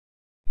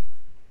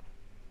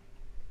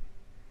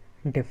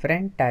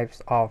Different types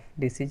of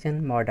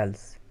decision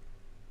models.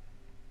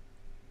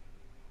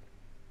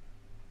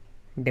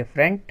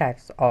 Different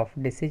types of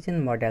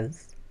decision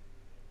models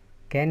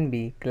can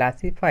be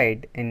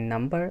classified in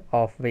number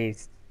of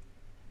ways.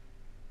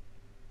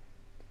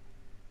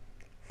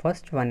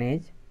 First one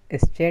is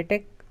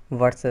static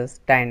versus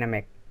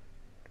dynamic.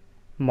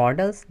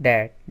 Models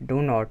that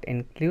do not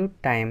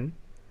include time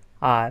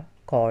are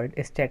called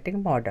static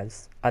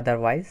models,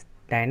 otherwise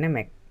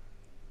dynamic.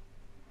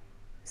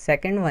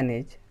 Second one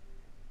is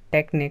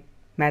technique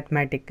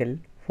mathematical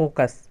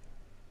focus.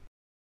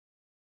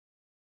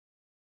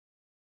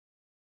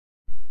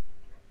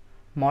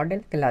 Model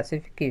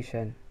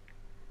classification.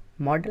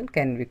 Model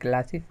can be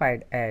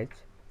classified as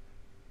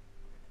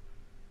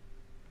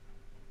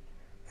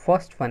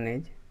first one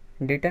is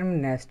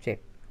deterministic.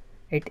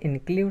 It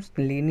includes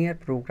linear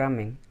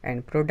programming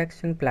and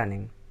production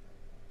planning.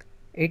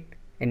 It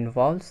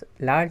involves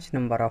large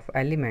number of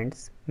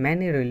elements,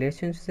 many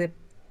relationships,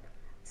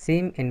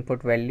 same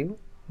input value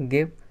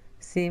give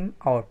same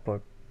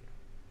output.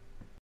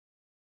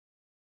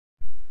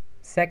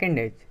 Second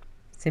is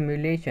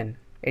simulation.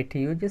 It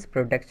uses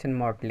production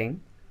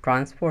modeling,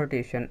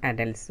 transportation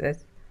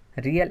analysis.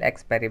 Real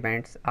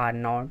experiments are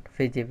not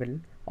feasible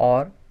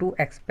or too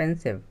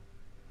expensive.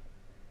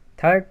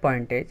 Third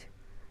point is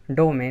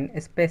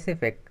domain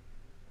specific.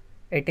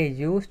 It is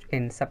used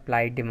in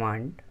supply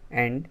demand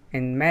and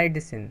in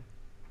medicine.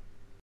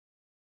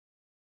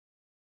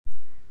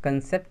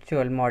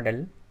 Conceptual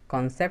model.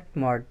 Concept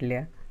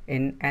model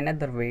in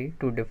another way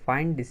to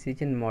define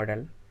decision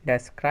model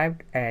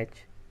described as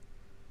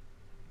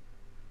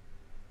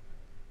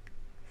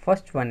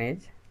first one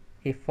is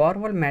a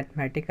formal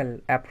mathematical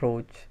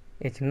approach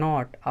is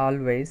not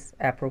always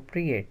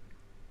appropriate.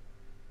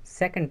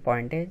 Second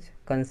point is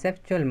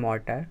conceptual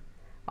model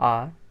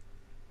are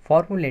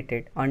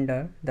formulated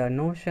under the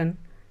notion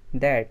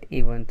that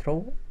even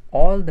though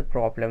all the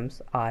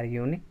problems are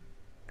unique,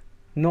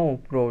 no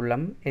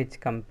problem is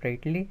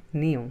completely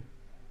new.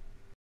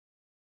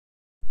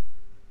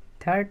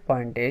 Third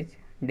point is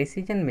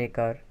decision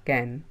maker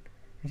can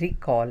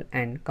recall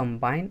and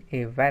combine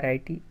a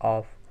variety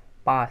of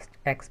past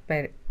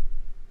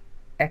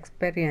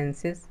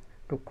experiences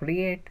to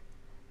create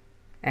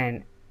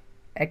an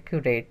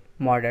accurate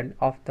model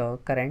of the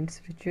current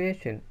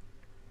situation.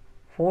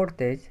 Fourth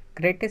is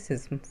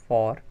criticism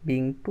for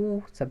being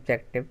too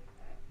subjective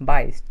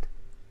biased.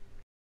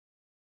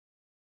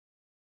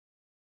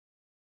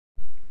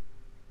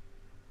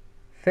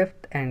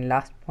 Fifth and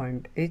last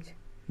point is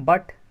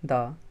but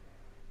the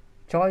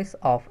choice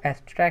of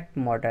abstract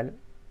model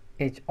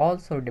is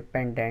also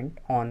dependent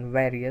on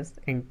various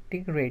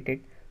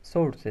integrated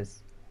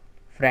sources.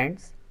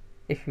 Friends,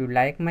 if you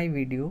like my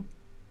video,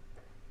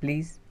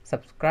 please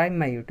subscribe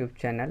my YouTube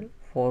channel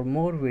for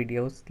more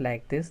videos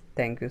like this.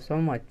 Thank you so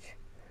much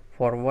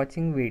for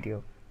watching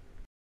video.